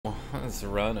Let's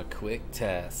run a quick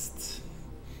test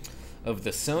of the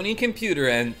Sony Computer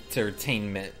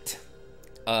Entertainment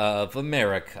of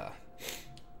America.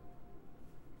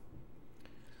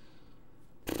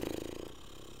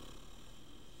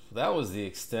 That was the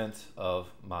extent of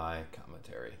my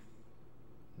commentary.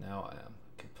 Now I am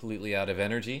completely out of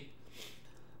energy.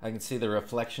 I can see the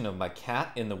reflection of my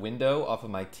cat in the window off of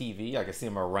my TV. I can see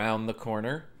him around the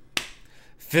corner.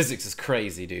 Physics is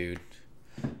crazy, dude.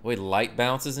 The way light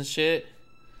bounces and shit.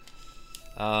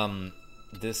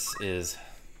 This is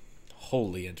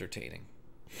wholly entertaining.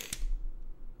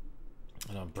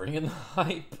 And I'm bringing the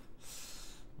hype.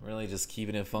 Really just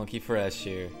keeping it funky fresh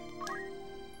here.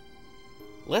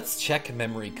 Let's check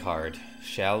memory card,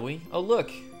 shall we? Oh,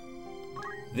 look.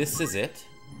 This is it.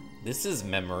 This is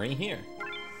memory here.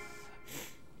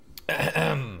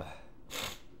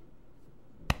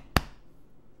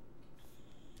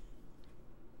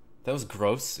 That was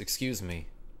gross. Excuse me.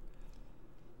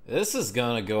 This is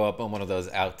gonna go up on one of those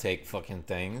outtake fucking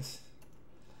things.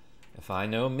 If I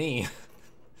know me.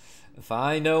 If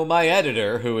I know my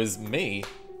editor, who is me.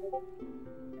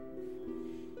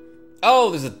 Oh,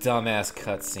 there's a dumbass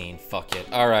cutscene. Fuck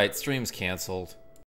it. Alright, stream's canceled.